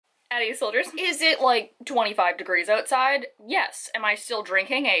Addy soldiers. Is it like 25 degrees outside? Yes. Am I still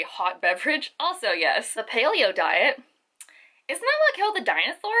drinking a hot beverage? Also yes. The paleo diet. Isn't that like how the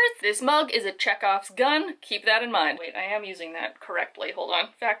dinosaurs? This mug is a Chekhov's gun. Keep that in mind. Wait, I am using that correctly. Hold on.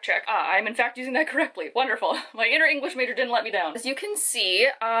 Fact check. Ah, I'm in fact using that correctly. Wonderful. My inner English major didn't let me down. As you can see,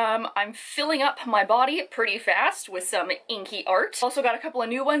 I'm filling up my body pretty fast with some inky art. Also got a couple of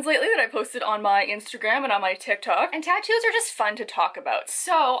new ones lately that I posted on my Instagram and on my TikTok. And tattoos are just fun to talk about.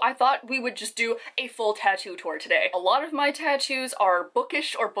 So I thought we would just do a full tattoo tour today. A lot of my tattoos are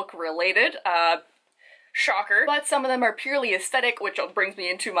bookish or book related. Shocker. But some of them are purely aesthetic, which brings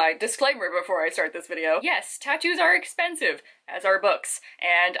me into my disclaimer before I start this video. Yes, tattoos are expensive, as are books,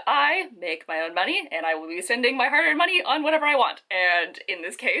 and I make my own money, and I will be spending my hard-earned money on whatever I want. And in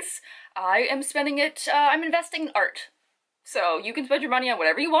this case, I am spending it, I'm investing in art. So you can spend your money on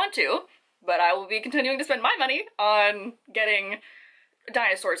whatever you want to, but I will be continuing to spend my money on getting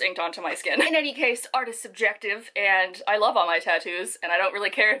dinosaurs inked onto my skin. In any case, art is subjective, and I love all my tattoos, and I don't really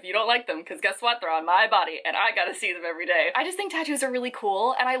care if you don't like them, because guess what? They're on my body, and I gotta see them every day. I just think tattoos are really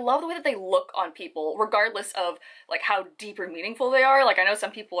cool, and I love the way that they look on people, regardless of, like, how deep or meaningful they are. Like, I know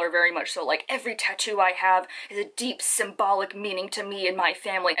some people are very much so, like, every tattoo I have is a deep symbolic meaning to me and my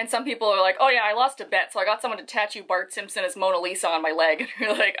family, and some people are like, oh yeah, I lost a bet, so I got someone to tattoo Bart Simpson as Mona Lisa on my leg.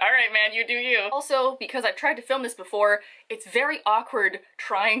 You're like, alright man, you do you. Also, because I've tried to film this before, it's very awkward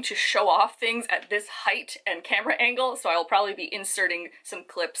trying to show off things at this height and camera angle, so I'll probably be inserting some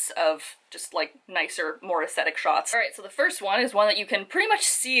clips of just like nicer, more aesthetic shots. Alright, so the first one is one that you can pretty much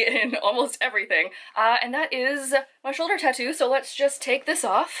see in almost everything, and that is my shoulder tattoo, so let's just take this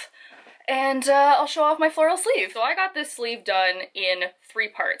off and I'll show off my floral sleeve. So I got this sleeve done in 3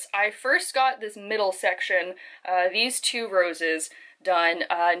 parts. I first got this middle section, these 2 roses, done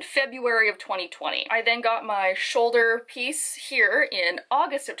in February of 2020. I then got my shoulder piece here in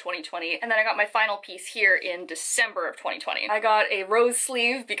August of 2020, and then I got my final piece here in December of 2020. I got a rose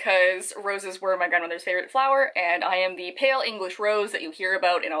sleeve because roses were my grandmother's favorite flower, and I am the pale English rose that you hear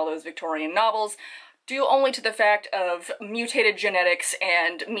about in all those Victorian novels, due only to the fact of mutated genetics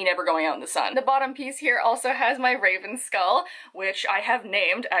and me never going out in the sun. The bottom piece here also has my raven skull, which I have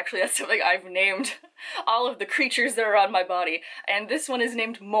named. Actually, that's something I've named all of the creatures that are on my body. And this one is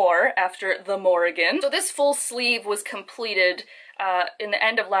named Moor, after the Morrigan. So this full sleeve was completed in the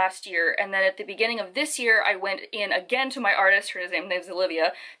end of last year, and then at the beginning of this year I went in again to my artist, her name is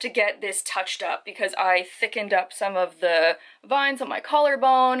Olivia, to get this touched up because I thickened up some of the vines on my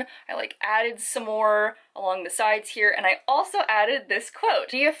collarbone. I like added some more along the sides here, and I also added this quote.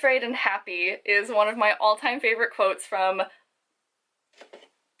 "Be afraid and happy" is one of my all-time favorite quotes from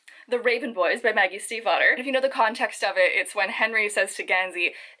The Raven Boys by Maggie Stiefvater. If you know the context of it, it's when Henry says to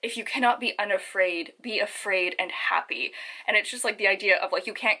Gansey, if you cannot be unafraid, be afraid and happy. And it's just like the idea of like,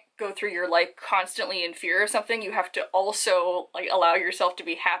 you can't go through your life constantly in fear of something, you have to also like allow yourself to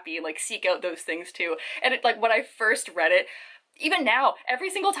be happy, like seek out those things too. And it, like when I first read it, even now, every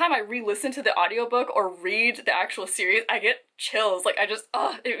single time I re-listen to the audiobook or read the actual series, I get chills. Like I just,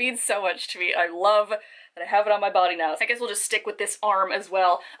 it means so much to me. I love that I have it on my body now. So I guess we'll just stick with this arm as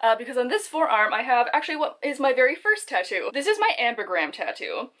well, because on this forearm I have actually what is my very first tattoo. This is my ambigram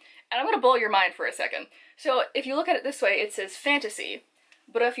tattoo, and I'm gonna blow your mind for a second. So if you look at it this way, it says fantasy,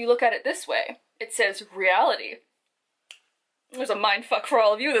 but if you look at it this way, it says reality. There's a mindfuck for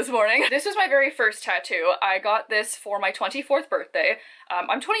all of you this morning. This was my very first tattoo. I got this for my 24th birthday.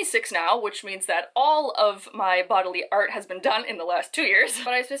 I'm 26 now, which means that all of my bodily art has been done in the last 2 years.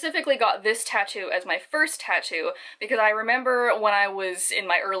 But I specifically got this tattoo as my first tattoo because I remember when I was in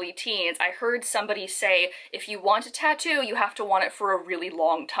my early teens, I heard somebody say, if you want a tattoo, you have to want it for a really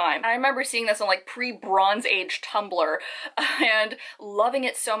long time. And I remember seeing this on like pre-Bronze Age Tumblr and loving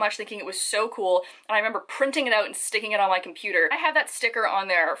it so much, thinking it was so cool. And I remember printing it out and sticking it on my computer. I have that sticker on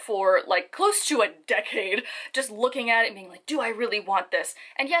there for like close to a decade, just looking at it and being like, do I really want this?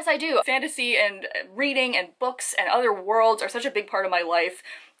 And yes, I do. Fantasy and reading and books and other worlds are such a big part of my life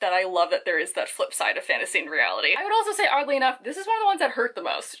that I love that there is that flip side of fantasy and reality. I would also say, oddly enough, this is one of the ones that hurt the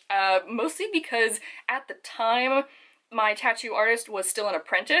most, mostly because at the time, my tattoo artist was still an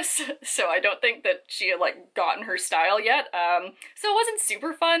apprentice, so I don't think that she had like gotten her style yet. So it wasn't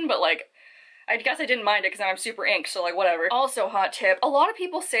super fun, but like, I guess I didn't mind it because I'm super inked, so like whatever. Also, hot tip, a lot of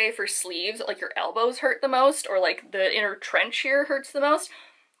people say for sleeves, like your elbows hurt the most, or like the inner trench here hurts the most.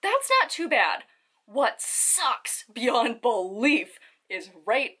 That's not too bad. What sucks beyond belief is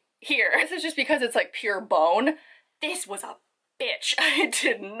right here. This is just because it's like pure bone. This was a bitch. I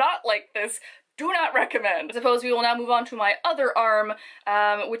did not like this. Do not recommend. I suppose we will now move on to my other arm,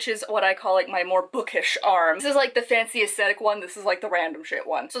 which is what I call like my more bookish arm. This is like the fancy aesthetic one, this is like the random shit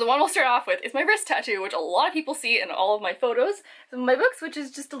one. So the one we'll start off with is my wrist tattoo, which a lot of people see in all of my photos. Some of my books, which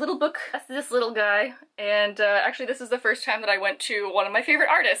is just a little book. That's this little guy. And actually this is the first time that I went to one of my favorite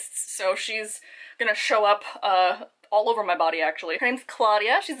artists, so she's gonna show up all over my body actually. Her name's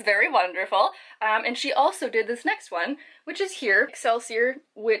Claudia, she's very wonderful. And she also did this next one, which is here, Excelsior,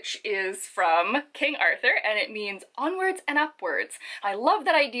 which is from King Arthur, and it means onwards and upwards. I love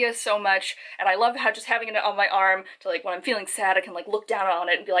that idea so much, and I love how just having it on my arm to like when I'm feeling sad, I can like look down on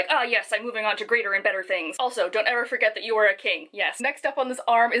it and be like, ah yes, I'm moving on to greater and better things. Also, don't ever forget that you are a king, yes. Next up on this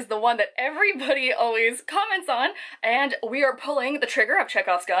arm is the one that everybody always comments on, and we are pulling the trigger of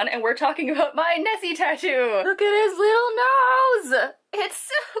Chekhov's gun, and we're talking about my Nessie tattoo. Look at his little nose! It's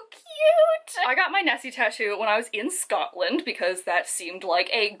so cute! I got my Nessie tattoo when I was in Scotland because that seemed like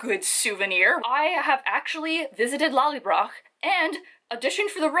a good souvenir. I have actually visited Lallybroch and auditioned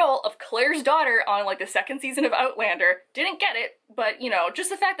for the role of Claire's daughter on like the second season of Outlander. Didn't get it, but you know, just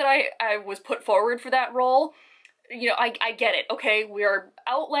the fact that I was put forward for that role, you know, I get it, okay? We are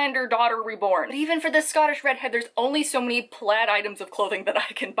Outlander daughter reborn. But even for this Scottish redhead, there's only so many plaid items of clothing that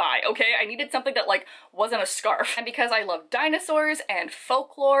I can buy, okay? I needed something that, like, wasn't a scarf. And because I love dinosaurs and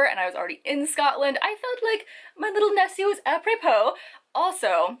folklore, and I was already in Scotland, I felt like my little Nessie was apropos.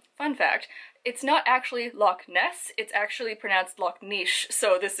 Also, fun fact, it's not actually Loch Ness, it's actually pronounced Loch Niche,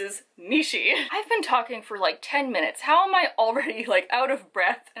 so this is Nishi. I've been talking for like 10 minutes. How am I already like out of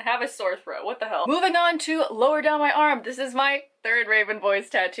breath and have a sore throat? What the hell? Moving on to lower down my arm, this is my third Raven Boys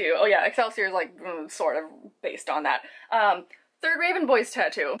tattoo. Oh yeah, Excelsior is like sort of based on that. Third Raven Boys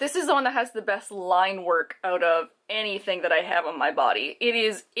tattoo. This is the one that has the best line work out of anything that I have on my body. It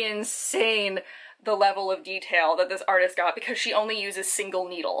is insane the level of detail that this artist got because she only uses single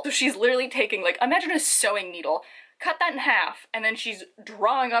needle. So she's literally taking like, imagine a sewing needle, cut that in half, and then she's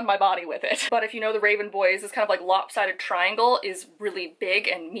drawing on my body with it. But if you know the Raven Boys, this kind of like lopsided triangle is really big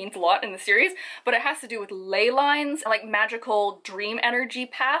and means a lot in the series, but it has to do with ley lines and like magical dream energy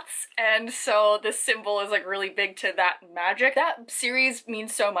paths, and so this symbol is like really big to that magic. That series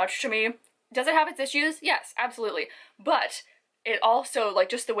means so much to me. Does it have its issues? Yes, absolutely. But it also, like,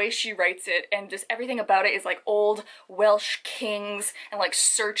 just the way she writes it and just everything about it is like old Welsh kings and like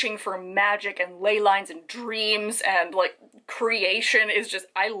searching for magic and ley lines and dreams and like creation is just,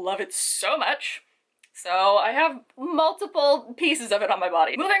 I love it so much. So I have multiple pieces of it on my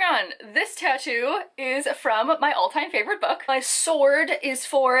body. Moving on, this tattoo is from my all-time favorite book. My sword is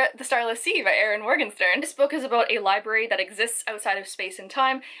for The Starless Sea by Eirhyn Morgenstern. This book is about a library that exists outside of space and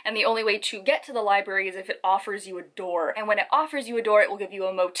time, and the only way to get to the library is if it offers you a door. And when it offers you a door, it will give you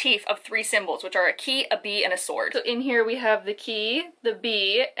a motif of 3 symbols, which are a key, a bee, and a sword. So in here we have the key, the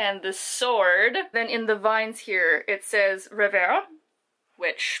bee, and the sword. Then in the vines here, it says revers,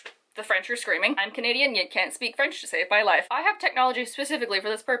 which the French are screaming. I'm Canadian, yet can't speak French to save my life. I have technology specifically for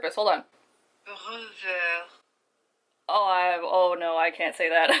this purpose. Hold on. Revers. Oh no, I can't say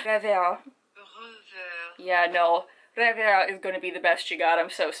that. Revers. Revers. Yeah, no. Revers is going to be the best you got, I'm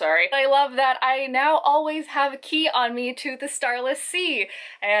so sorry. I love that I now always have a key on me to the Starless Sea,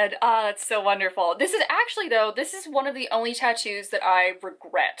 and it's so wonderful. This is actually, though, this is one of the only tattoos that I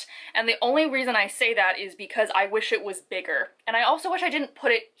regret, and the only reason I say that is because I wish it was bigger, and I also wish I didn't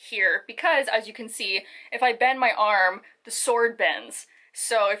put it here, because, as you can see, if I bend my arm, the sword bends.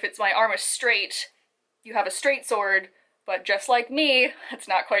 So if my arm is straight, you have a straight sword, but just like me, it's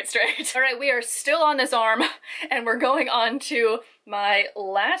not quite straight. All right, we are still on this arm, and we're going on to my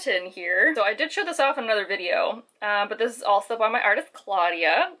Latin here. So I did show this off in another video, but this is also by my artist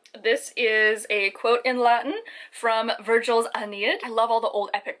Claudia. This is a quote in Latin from Virgil's Aeneid. I love all the old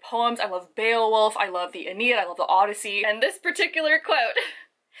epic poems. I love Beowulf. I love the Aeneid. I love the Odyssey. And this particular quote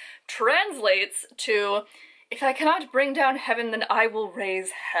translates to, "If I cannot bring down heaven, then I will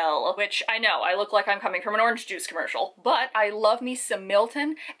raise hell," which I know, I look like I'm coming from an orange juice commercial, but I love me some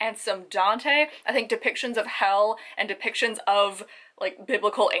Milton and some Dante. I think depictions of hell and depictions of like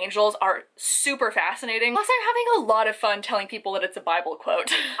biblical angels are super fascinating. Plus I'm having a lot of fun telling people that it's a Bible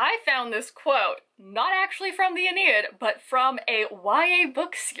quote. I found this quote not actually from the Aeneid, but from a YA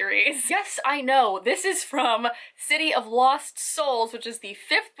book series. Yes, I know, this is from City of Lost Souls, which is the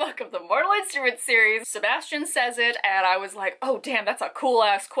 5th book of the Mortal Instruments series. Sebastian says it, and I was like, oh damn, that's a cool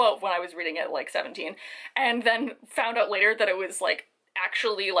ass quote when I was reading it at like 17. And then found out later that it was like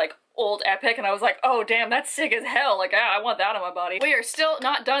actually like old epic and I was like, oh damn, that's sick as hell. Like, I want that on my body. We are still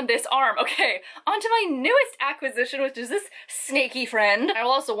not done this arm. Okay, on to my newest acquisition, which is this snaky friend. I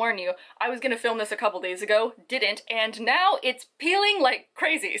will also warn you, I was gonna film this a couple days ago, didn't, and now it's peeling like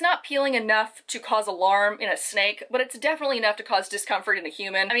crazy. It's not peeling enough to cause alarm in a snake, but it's definitely enough to cause discomfort in a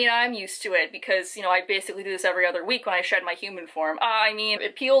human. I mean, I'm used to it because, you know, I basically do this every other week when I shed my human form. I mean,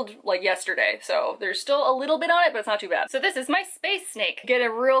 it peeled like yesterday, so there's still a little bit on it, but it's not too bad. So this is my space snake. Get it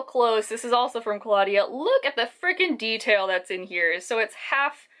real close. This is also from Claudia. Look at the freaking detail that's in here. So it's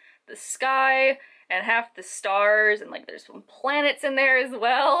half the sky and half the stars, and like there's some planets in there as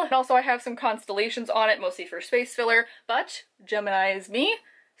well. And also I have some constellations on it, mostly for space filler, but Gemini is me,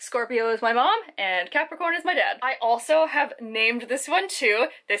 Scorpio is my mom, and Capricorn is my dad. I also have named this one too.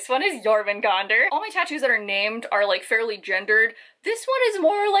 This one is Jormungandr. All my tattoos that are named are like fairly gendered. This one is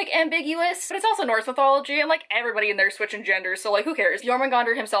more like ambiguous, but it's also Norse mythology, and like everybody in there is switching genders, so like who cares?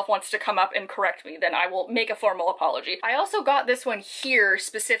 Jormungandr himself wants to come up and correct me, then I will make a formal apology. I also got this one here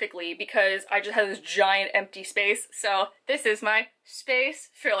specifically because I just had this giant empty space, so this is my space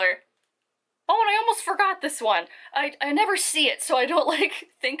filler. Oh, and I almost forgot this one. I never see it, so I don't like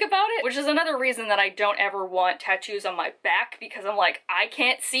think about it, which is another reason that I don't ever want tattoos on my back, because I'm like, I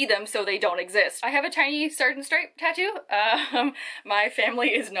can't see them, so they don't exist. I have a tiny Sergeant Stripe tattoo. My family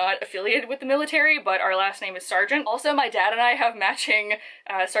is not affiliated with the military, but our last name is Sergeant. Also, my dad and I have matching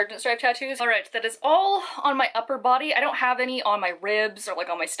Sergeant Stripe tattoos. All right, that is all on my upper body. I don't have any on my ribs or like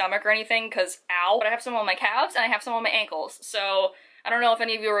on my stomach or anything, because ow. But I have some on my calves and I have some on my ankles, so I don't know if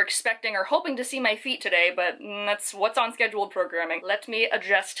any of you were expecting or hoping to see my feet today, but that's what's on scheduled programming. Let me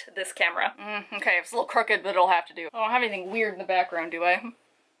adjust this camera. Okay, it's a little crooked, but it'll have to do. I don't have anything weird in the background, do I? I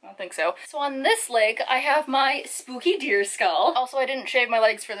don't think so. So on this leg, I have my spooky deer skull. Also, I didn't shave my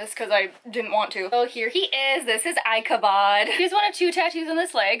legs for this because I didn't want to. Oh, here he is. This is Ichabod. He's one of two tattoos on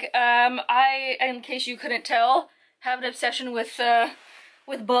this leg. I, in case you couldn't tell, have an obsession with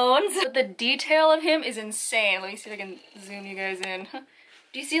bones, but the detail of him is insane. Let me see if I can zoom you guys in.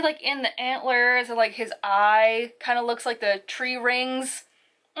 Do you see like in the antlers, or like his eye kind of looks like the tree rings?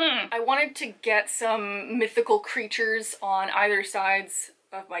 I wanted to get some mythical creatures on either sides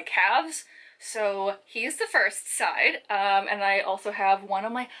of my calves, so he's the first side, and I also have one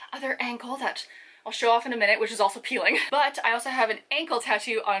on my other ankle that I'll show off in a minute, which is also peeling. But I also have an ankle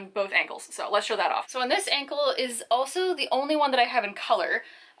tattoo on both ankles, so let's show that off. So on this ankle is also the only one that I have in color,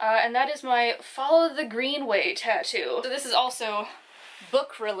 and that is my Follow the Green Way tattoo. So this is also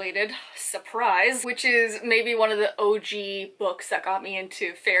book related, surprise, which is maybe one of the OG books that got me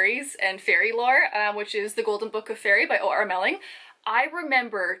into fairies and fairy lore, which is The Golden Book of Fairy by O.R. Melling. I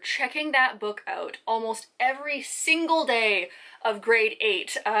remember checking that book out almost every single day of grade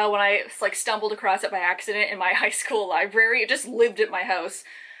 8 when I like stumbled across it by accident in my high school library. It just lived at my house.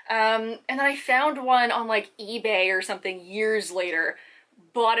 And then I found one on like eBay or something years later,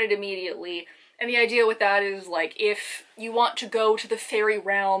 bought it immediately. And the idea with that is like, if you want to go to the fairy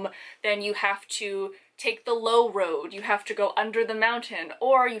realm, then you have to take the low road, you have to go under the mountain,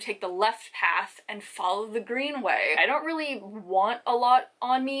 or you take the left path and follow the green way. I don't really want a lot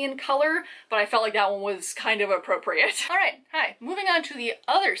on me in color, but I felt like that one was kind of appropriate. All right, hi, moving on to the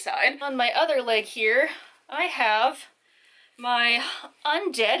other side. On my other leg here, I have my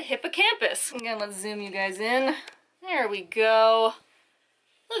undead hippocampus. Again, let's zoom you guys in. There we go.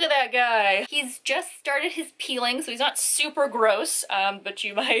 Look at that guy. He's just started his peeling, so he's not super gross, but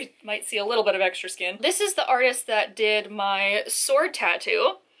you might see a little bit of extra skin. This is the artist that did my sword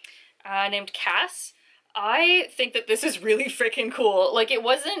tattoo, named Kass. I think that this is really freaking cool. Like, it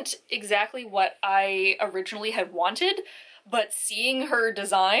wasn't exactly what I originally had wanted, but seeing her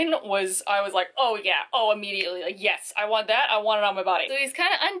design was, I was like, oh yeah, oh immediately, like yes, I want that, I want it on my body. So he's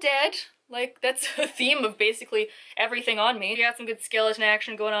kind of undead. Like, that's a theme of basically everything on me. We got some good skeleton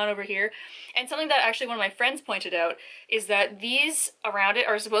action going on over here. And something that actually one of my friends pointed out is that these around it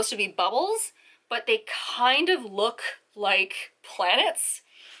are supposed to be bubbles, but they kind of look like planets.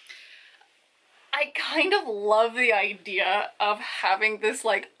 I kind of love the idea of having this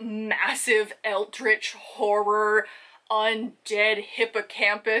like massive eldritch horror undead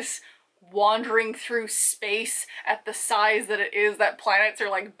hippocampus wandering through space at the size that it is, that planets are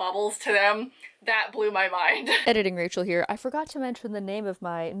like bubbles to them. That blew my mind. Editing Rachel here. I forgot to mention the name of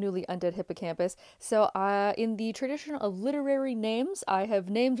my newly undead hippocampus, so in the tradition of literary names, I have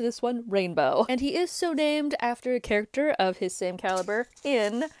named this one Rainbow. And he is so named after a character of his same caliber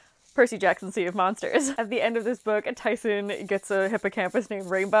in Percy Jackson's Sea of Monsters. At the end of this book, Tyson gets a hippocampus named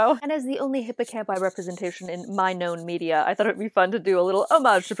Rainbow, and as the only hippocampi representation in my known media, I thought it would be fun to do a little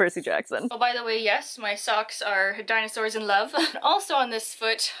homage to Percy Jackson. Oh, by the way, yes, my socks are dinosaurs in love. Also on this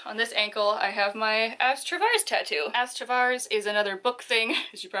foot, on this ankle, I have my As Travars tattoo. As Travars is another book thing,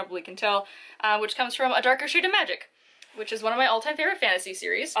 as you probably can tell, which comes from A Darker Shade of Magic, which is one of my all-time favorite fantasy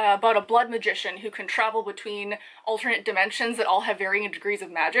series, about a blood magician who can travel between alternate dimensions that all have varying degrees of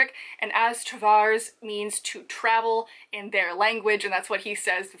magic, and As Travars means to travel in their language, and that's what he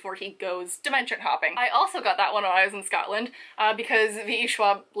says before he goes dimension hopping. I also got that one when I was in Scotland, because V.E.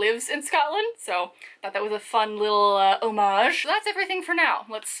 Schwab lives in Scotland, so I thought that was a fun little homage. So that's everything for now.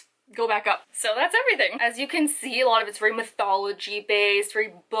 Let's go back up. So that's everything. As you can see, a lot of it's very mythology-based,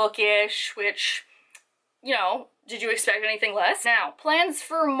 very bookish, which, you know, did you expect anything less? Now, plans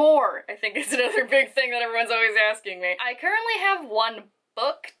for more, I think is another big thing that everyone's always asking me. I currently have one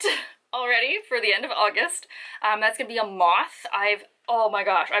booked already for the end of August. That's gonna be a moth. Oh my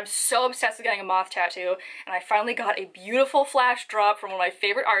gosh, I'm so obsessed with getting a moth tattoo, and I finally got a beautiful flash drop from one of my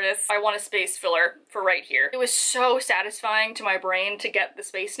favorite artists. I want a space filler for right here. It was so satisfying to my brain to get the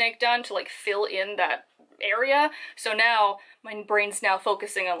space snake done, to like fill in that area. So now, my brain's now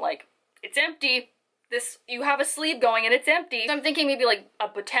focusing on like, it's empty. You have a sleeve going and it's empty. So I'm thinking maybe like a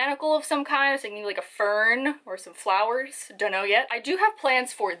botanical of some kind. I was thinking maybe like a fern or some flowers. Don't know yet. I do have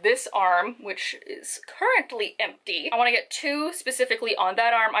plans for this arm, which is currently empty. I want to get two specifically on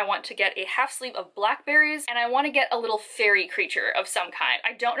that arm. I want to get a half sleeve of blackberries, and I want to get a little fairy creature of some kind.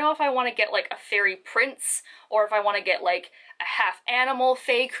 I don't know if I want to get like a fairy prince or if I want to get like a half animal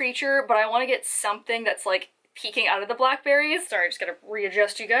fae creature, but I want to get something that's like peeking out of the blackberries. Sorry, I just gotta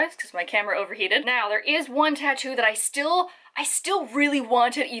readjust you guys because my camera overheated. Now, there is one tattoo that I still really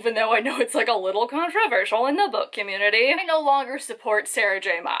want it, even though I know it's like a little controversial in the book community. I no longer support Sarah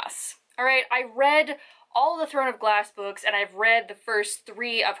J. Maas. Alright, I read all of the Throne of Glass books, and I've read the first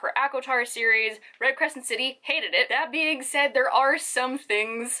 3 of her ACOTAR series. Read Crescent City, hated it. That being said, there are some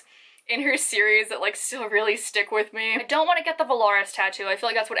things in her series that like still really stick with me. I don't want to get the Valaris tattoo. I feel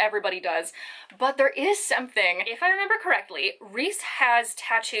like that's what everybody does. But there is something, if I remember correctly, Rhys has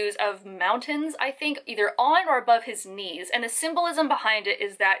tattoos of mountains, I think, either on or above his knees. And the symbolism behind it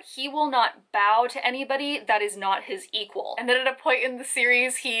is that he will not bow to anybody that is not his equal. And then at a point in the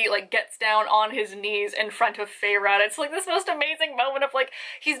series, he like gets down on his knees in front of Feyrad. It's like this most amazing moment of like,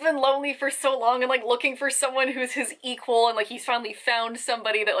 he's been lonely for so long and like looking for someone who's his equal, and like he's finally found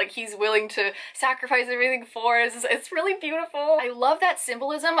somebody that like he's willing to sacrifice everything for. It's really beautiful. I love that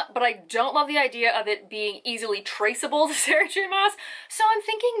symbolism, but I don't love the idea of it being easily traceable to Sarah J. Maas. So I'm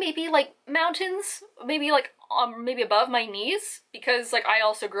thinking maybe like mountains, maybe like maybe above my knees, because like I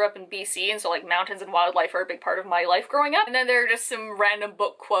also grew up in BC, and so like mountains and wildlife are a big part of my life growing up. And then there are just some random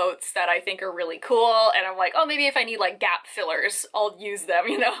book quotes that I think are really cool, and I'm like, oh, maybe if I need like gap fillers, I'll use them,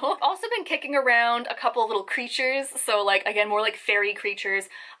 you know? Also been kicking around a couple of little creatures, so like again more like fairy creatures.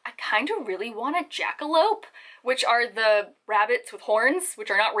 I kind of really want a jackalope, which are the rabbits with horns,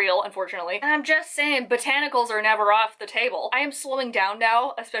 which are not real, unfortunately. And I'm just saying, botanicals are never off the table. I am slowing down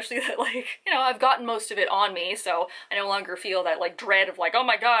now, especially that, like, you know, I've gotten most of it on me, so I no longer feel that, like, dread of, like, oh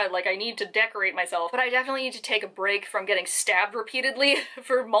my god, like, I need to decorate myself. But I definitely need to take a break from getting stabbed repeatedly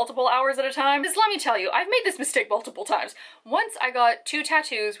for multiple hours at a time. Because let me tell you, I've made this mistake multiple times. Once I got 2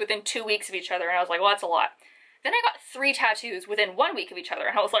 tattoos within 2 weeks of each other, and I was like, well, that's a lot. Then I got 3 tattoos within 1 week of each other,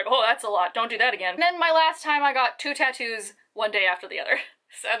 and I was like, oh, that's a lot, don't do that again. And then my last time I got 2 tattoos one day after the other.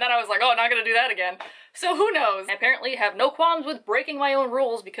 So, and then I was like, oh, not gonna do that again. So who knows? I apparently have no qualms with breaking my own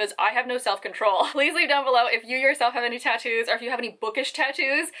rules because I have no self-control. Please leave down below if you yourself have any tattoos, or if you have any bookish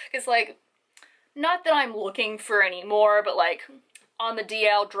tattoos, because like, not that I'm looking for any more, but like, on the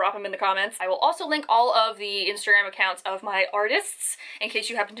DL, drop them in the comments. I will also link all of the Instagram accounts of my artists in case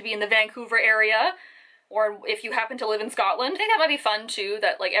you happen to be in the Vancouver area, or if you happen to live in Scotland. I think that might be fun too,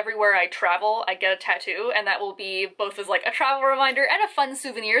 that like everywhere I travel, I get a tattoo, and that will be both as like a travel reminder and a fun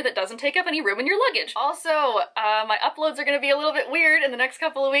souvenir that doesn't take up any room in your luggage. Also, my uploads are gonna be a little bit weird in the next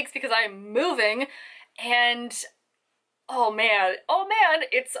couple of weeks because I'm moving, and oh man,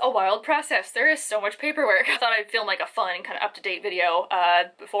 it's a wild process. There is so much paperwork. I thought I'd film like a fun, kind of up-to-date video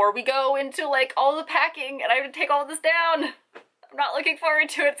before we go into like all the packing, and I have to take all this down. I'm not looking forward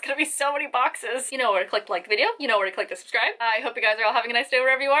to it. It's gonna be so many boxes. You know where to click to like the video. You know where to click to subscribe. I hope you guys are all having a nice day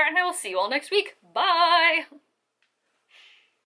wherever you are, and I will see you all next week. Bye!